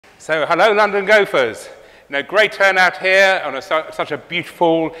So, hello, London Gophers. Great turnout here on such a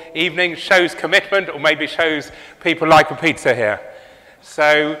beautiful evening. Shows commitment, or maybe shows people like the pizza here.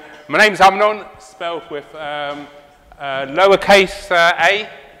 So, my name's Amnon, spelled with lowercase a.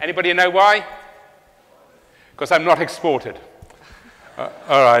 Anybody know why? Because I'm not exported. All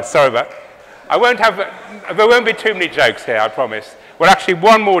right, sorry about that. There won't be too many jokes here, I promise. Well, actually,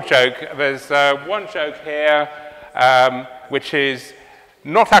 one more joke. There's one joke here, which is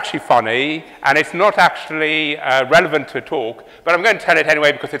not actually funny, and it's not actually relevant to talk, but I'm going to tell it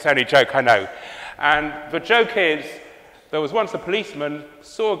anyway because it's only a joke, I know. And the joke is, there was once a policeman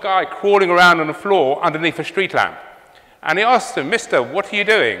saw a guy crawling around on the floor underneath a street lamp. And he asked him, "Mister, what are you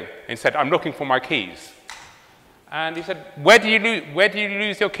doing?" And he said, "I'm looking for my keys." And he said, where do you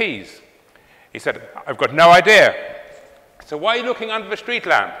lose your keys?" He said, "I've got no idea." "So why are you looking under the street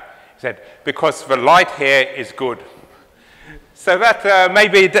lamp?" He said, "Because the light here is good." So that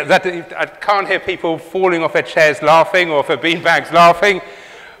maybe that I can't hear people falling off their chairs laughing or off their beanbags laughing,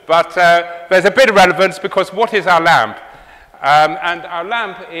 but there's a bit of relevance because what is our lamp? And our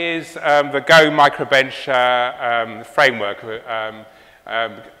lamp is the Go microbench framework.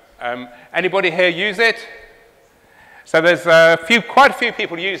 Anybody here use it? So there's quite a few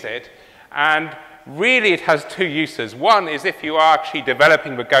people use it, and really it has two uses. One is if you are actually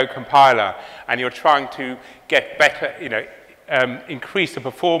developing the Go compiler and you're trying to get better, increase the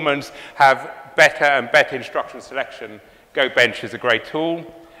performance, have better and better instruction selection, GoBench is a great tool.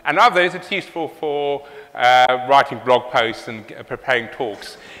 And others, it's useful for writing blog posts and preparing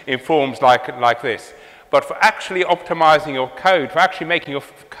talks in forms like this. But for actually optimizing your code, for actually making your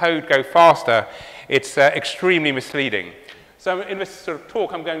code go faster, it's extremely misleading. So in this sort of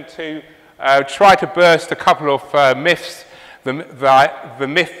talk, I'm going to try to burst a couple of myths. The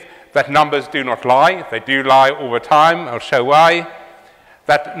myth that numbers do not lie. They do lie all the time. I'll show why.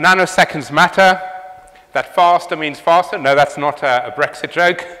 That nanoseconds matter. That faster means faster. No, that's not a Brexit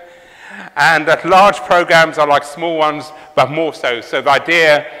joke. And that large programs are like small ones, but more so. So the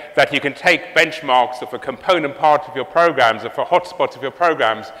idea that you can take benchmarks of a component part of your programs, of the hotspots of your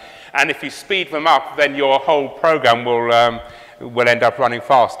programs, and if you speed them up, then your whole program will end up running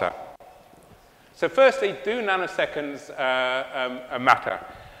faster. So firstly, do nanoseconds matter?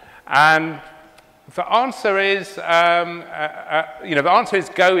 And the answer is,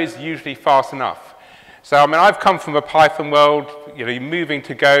 Go is usually fast enough. So, I mean, I've come from the Python world. You're moving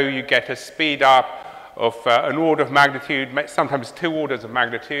to Go, you get a speed up of an order of magnitude, sometimes 2 orders of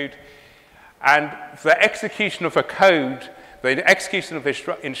magnitude. And the execution of a code, the execution of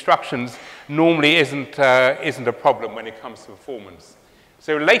instructions normally isn't a problem when it comes to performance.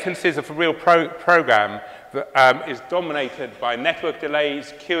 So latencies of a real program is dominated by network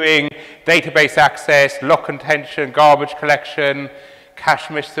delays, queuing, database access, lock contention, garbage collection, cache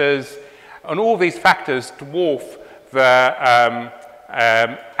misses, and all these factors dwarf the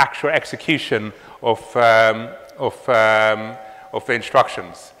actual execution of the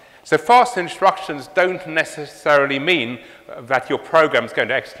instructions. So fast instructions don't necessarily mean that your program is going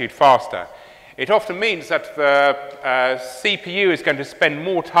to execute faster. It often means that the CPU is going to spend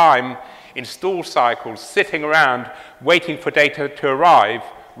more time in stall cycles, sitting around, waiting for data to arrive,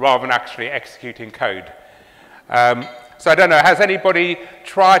 rather than actually executing code. So I don't know, has anybody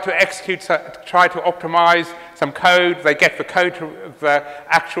tried to optimize some code? They get the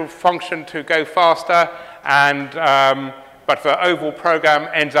actual function to go faster, and but the overall program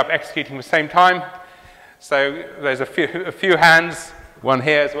ends up executing at the same time. So there's a few hands, one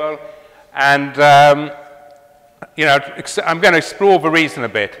here as well. And, I'm going to explore the reason a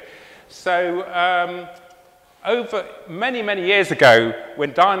bit. So over many, many years ago,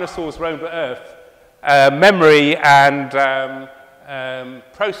 when dinosaurs roamed the Earth, memory and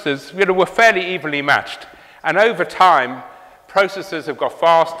processors were fairly evenly matched. And over time, processors have got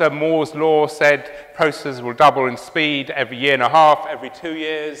faster. Moore's law said processors will double in speed every year and a half, every 2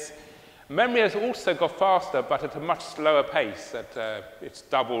 years. Memory has also got faster, but at a much slower pace. It's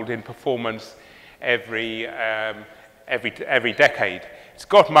doubled in performance every decade. It's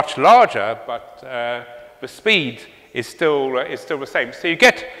got much larger, but the speed is still the same. So you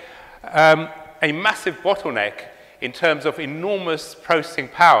get a massive bottleneck in terms of enormous processing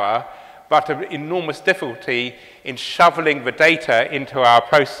power, but an enormous difficulty in shoveling the data into our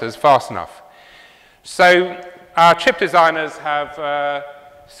processors fast enough. So our chip designers have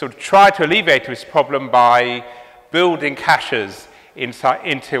sort of tried to alleviate this problem by building caches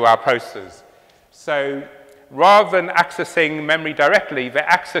into our processors. So rather than accessing memory directly, they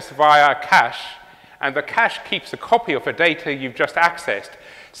access via a cache, and the cache keeps a copy of the data you've just accessed.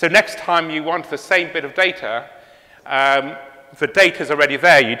 So next time you want the same bit of data, the data is already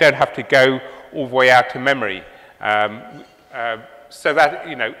there. You don't have to go all the way out to memory. So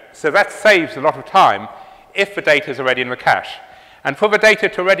that saves a lot of time if the data is already in the cache. And for the data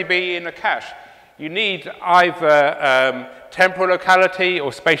to already be in the cache, you need either temporal locality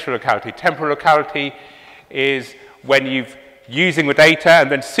or spatial locality. Temporal locality is when you're using the data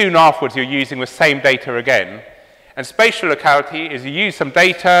and then soon afterwards you're using the same data again. And spatial locality is you use some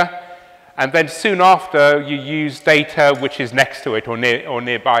data and then soon after you use data which is next to it or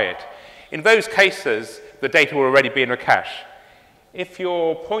nearby it. In those cases, the data will already be in the cache. If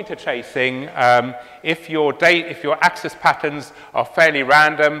you're pointer chasing, if your access patterns are fairly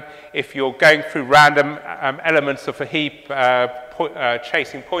random, if you're going through random elements of a heap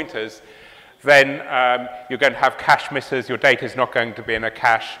chasing pointers, then you're going to have cache misses, your data is not going to be in a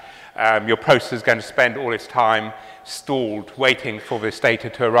cache, your processor is going to spend all its time stalled waiting for this data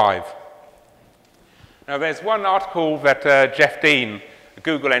to arrive. Now there's one article that Jeff Dean, a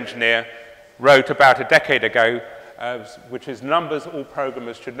Google engineer, wrote about a decade ago, which is numbers all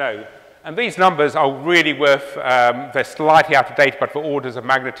programmers should know. And these numbers are really worth, they're slightly out of date, but the orders of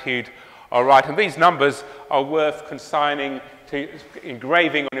magnitude are right. And these numbers are worth consigning to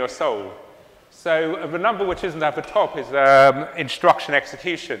engraving on your soul. So the number which isn't at the top is instruction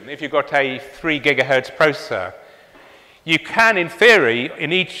execution. If you've got a 3 gigahertz processor, you can, in theory,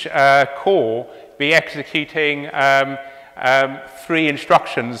 in each core, be executing 3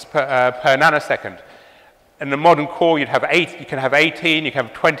 instructions per nanosecond. In the modern core, you can have 18, you can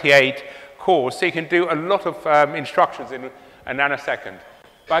have 28 cores, so you can do a lot of instructions in a nanosecond.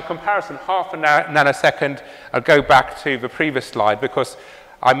 By comparison, half a nanosecond, I'll go back to the previous slide because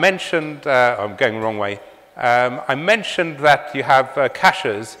I mentioned, I'm going the wrong way, I mentioned that you have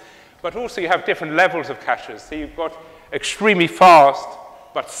caches, but also you have different levels of caches. So you've got extremely fast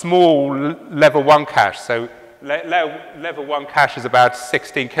but small level 1 cache. So level 1 cache is about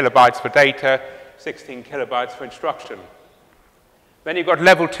 16 kilobytes for data, 16 kilobytes for instruction. Then you've got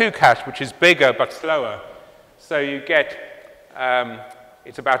level 2 cache, which is bigger but slower. So you get,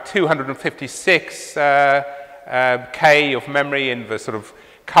 it's about 256 K of memory in the sort of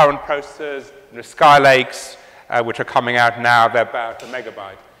current processors. The Skylakes, which are coming out now, they're about 1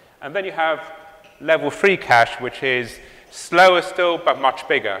 megabyte. And then you have level 3 cache, which is slower still, but much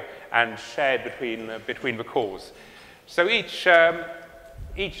bigger, and shared between the cores. So each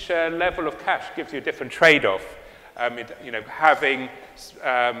level of cache gives you a different trade-off. Having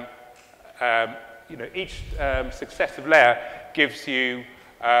each successive layer gives you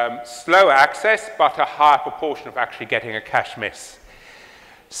slower access, but a higher proportion of actually getting a cache miss.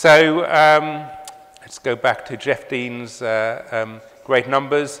 So let's go back to Jeff Dean's great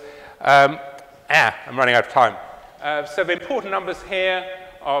numbers. I'm running out of time. So the important numbers here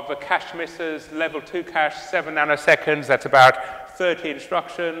are the cache misses, level 2 cache, 7 nanoseconds, that's about 30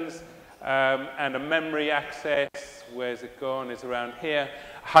 instructions, and a memory access, where's it gone, is around here,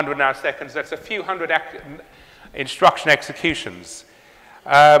 100 nanoseconds, that's a few hundred instruction executions.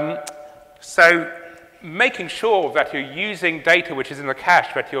 So making sure that you're using data which is in the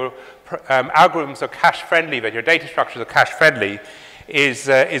cache, that your algorithms are cache-friendly, that your data structures are cache-friendly, is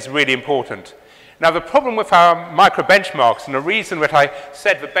really important. Now, the problem with our microbenchmarks, and the reason that I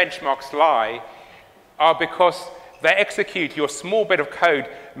said the benchmarks lie, are because they execute your small bit of code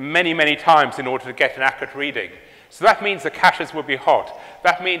many, many times in order to get an accurate reading. So that means the caches will be hot.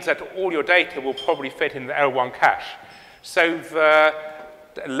 That means that all your data will probably fit in the L1 cache. So the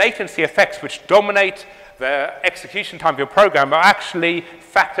latency effects which dominate the execution time of your program are actually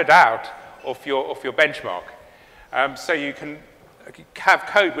factored out of your benchmark. So you can have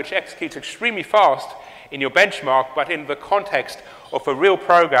code which executes extremely fast in your benchmark, but in the context of a real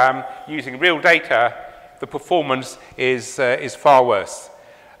program using real data, the performance is far worse.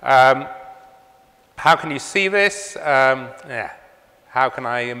 How can you see this? How can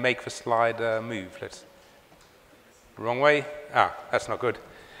I make the slide move? Wrong way? Ah, that's not good.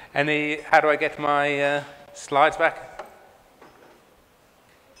 How do I get my slides back?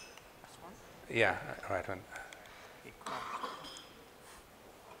 Yeah, all right.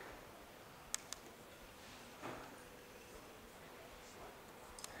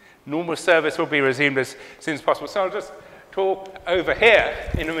 Normal service will be resumed as soon as possible. So I'll just talk over here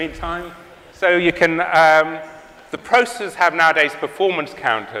in the meantime. So you can, the processors have nowadays performance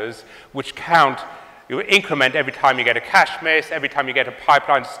counters which count, you increment every time you get a cache miss, every time you get a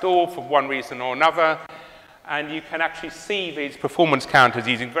pipeline stall for one reason or another. And you can actually see these performance counters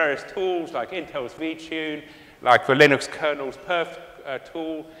using various tools like Intel's vTune, like the Linux kernel's perf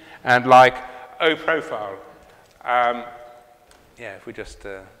tool, and like OProfile. Yeah, if we just...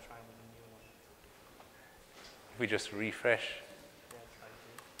 we just refresh.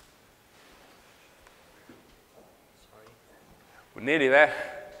 We're nearly there.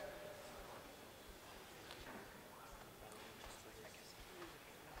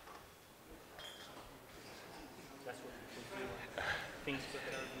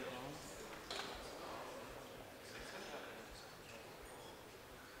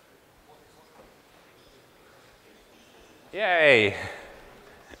 Yay!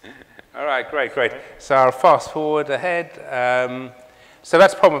 All right, great, great. So I'll fast forward ahead. So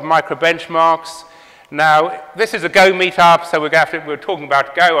that's the problem with microbenchmarks. Now, this is a Go meetup, so we're talking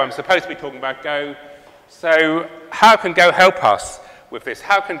about Go. I'm supposed to be talking about Go. So how can Go help us with this?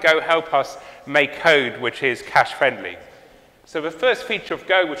 How can Go help us make code which is cache-friendly? So the first feature of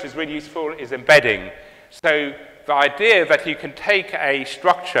Go, which is really useful, is embedding. So the idea that you can take a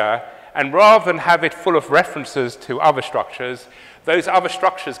structure and rather than have it full of references to other structures, those other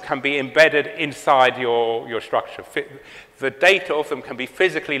structures can be embedded inside your structure. The data of them can be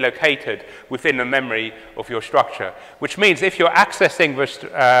physically located within the memory of your structure, which means if you're accessing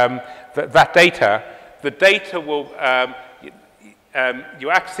that data, the data will,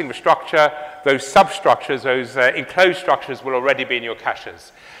 you're accessing the structure, those substructures, those enclosed structures will already be in your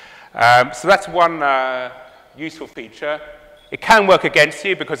caches. So that's one useful feature. It can work against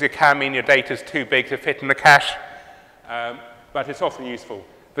you because it can mean your data is too big to fit in the cache, but it's often useful.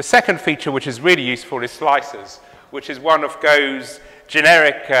 The second feature, which is really useful, is slices, which is one of Go's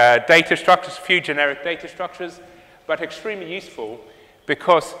generic data structures, few generic data structures, but extremely useful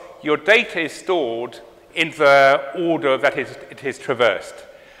because your data is stored in the order that it is traversed.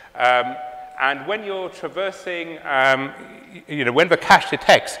 And when you're traversing, when the cache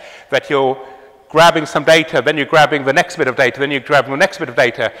detects that you're grabbing some data, then you're grabbing the next bit of data, then you're grabbing the next bit of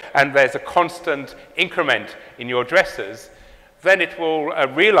data, and there's a constant increment in your addresses, then it will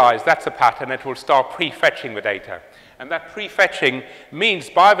realize that's a pattern, it will start prefetching the data. And that prefetching means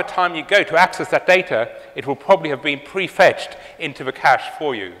by the time you go to access that data, it will probably have been prefetched into the cache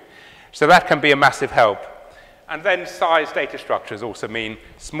for you. So that can be a massive help. And then size data structures also mean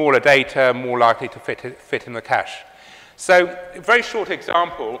smaller data, more likely to fit in the cache. So a very short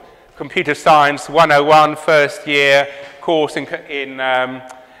example, Computer Science 101 first year course in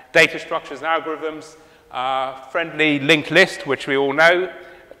data structures and algorithms, friendly linked list, which we all know,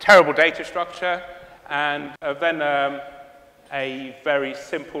 a terrible data structure, and then a very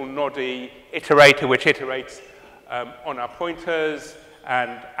simple noddy iterator which iterates on our pointers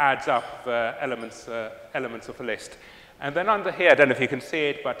and adds up the elements of the list. And then under here, I don't know if you can see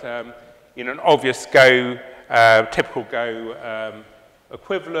it, but an obvious Go, typical Go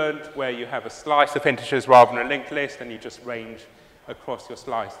equivalent where you have a slice of integers rather than a linked list, and you just range across your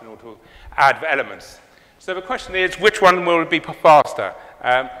slice in order to add the elements. So the question is, which one will be faster?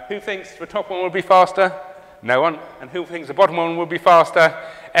 Who thinks the top one will be faster? No one. And who thinks the bottom one will be faster?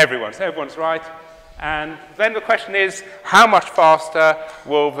 Everyone. So everyone's right. And then the question is, how much faster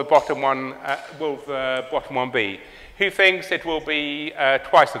will the bottom one be? Who thinks it will be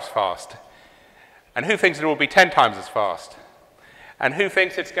twice as fast? And who thinks it will be 10 times as fast? And who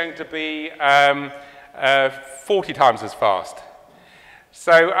thinks it's going to be 40 times as fast?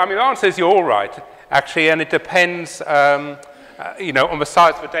 So, I mean, the answer is you're all right, actually, and it depends, on the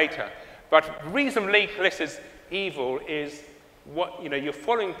size of the data. But the reason linked list is evil is you're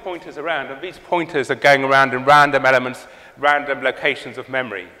following pointers around, and these pointers are going around in random elements, random locations of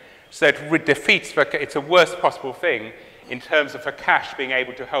memory. So it defeats, it's the worst possible thing in terms of a cache being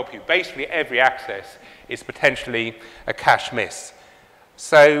able to help you. Basically, every access is potentially a cache miss.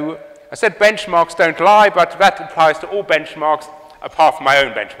 So I said benchmarks don't lie, but that applies to all benchmarks apart from my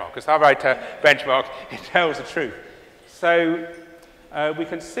own benchmark. Because I write a benchmark, it tells the truth. So we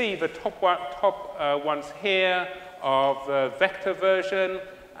can see the top ones here are the vector version,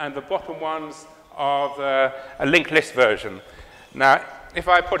 and the bottom ones are a linked list version. Now, if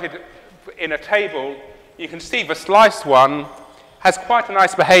I put it in a table, you can see the sliced one has quite a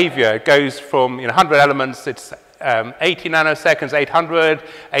nice behavior. It goes from 100 elements, it's 80 nanoseconds, 800,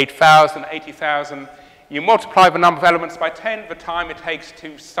 8,000, 80,000. You multiply the number of elements by 10, the time it takes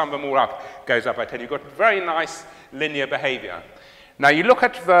to sum them all up goes up by 10. You've got very nice linear behavior. Now you look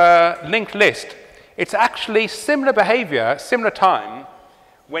at the linked list, it's actually similar behavior, similar time,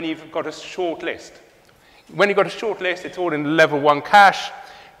 when you've got a short list. When you've got a short list, it's all in level 1 cache,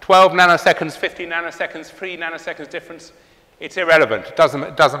 12 nanoseconds, 15 nanoseconds, 3 nanoseconds difference. It's irrelevant, it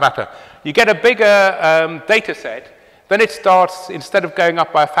doesn't matter. You get a bigger data set, then it starts, instead of going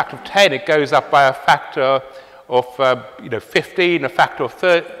up by a factor of 10, it goes up by a factor of 15, a factor of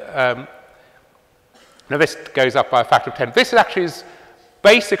 30. Now this goes up by a factor of 10. This actually is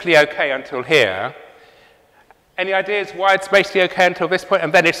basically okay until here. Any ideas why it's basically okay until this point?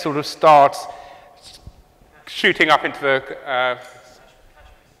 And then it sort of starts shooting up into the,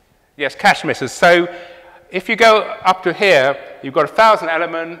 yes, cache misses. So if you go up to here, you've got 1,000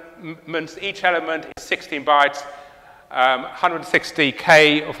 elements. Each element is 16 bytes,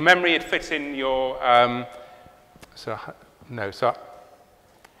 160K of memory. It fits in your, it's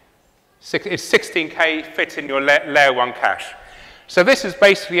 16K fits in your layer 1 cache. So this is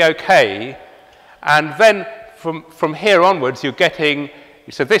basically okay. And then from here onwards, you're getting,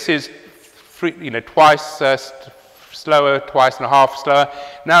 so this is twice slower, twice and a half slower.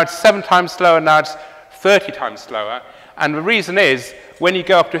 Now it's 7 times slower, now it's 30 times slower. And the reason is, when you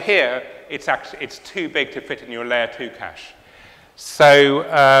go up to here, it's too big to fit in your layer 2 cache. So,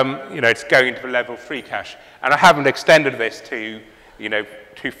 it's going into the level 3 cache. And I haven't extended this to,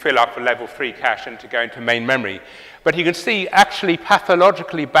 to fill up the level 3 cache and to go into main memory. But you can see actually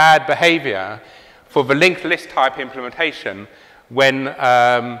pathologically bad behavior for the linked list type implementation when,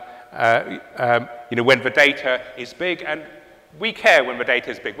 when the data is big. And we care when the data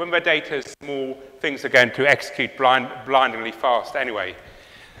is big. When the data is small, things are going to execute blindingly fast anyway.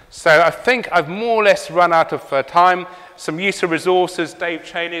 So I think I've more or less run out of time. Some useful resources, Dave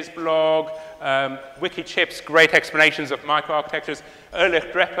Cheney's blog, Wikichip's great explanations of microarchitectures.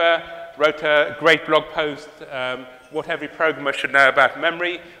 Erlich Drepper wrote a great blog post, what every programmer should know about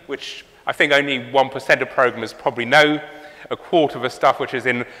memory, which I think only 1% of programmers probably know. A quarter of the stuff which is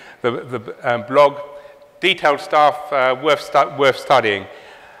in the blog. Detailed stuff, worth studying.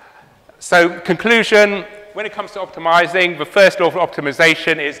 So conclusion, when it comes to optimizing, the first law of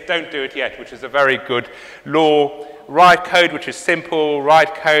optimization is don't do it yet, which is a very good law. Write code which is simple,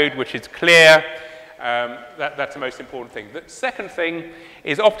 write code which is clear. That's the most important thing. The second thing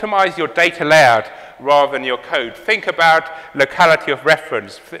is optimize your data layout rather than your code. Think about locality of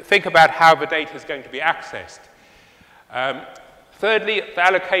reference. Think about how the data is going to be accessed. Thirdly, the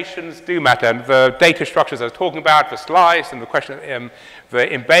allocations do matter. And the data structures I was talking about, the slice and the question,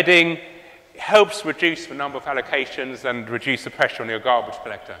 the embedding, helps reduce the number of allocations and reduce the pressure on your garbage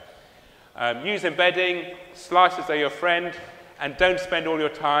collector. Use embedding, slices are your friend, and don't spend all your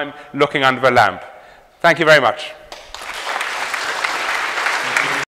time looking under the lamp. Thank you very much.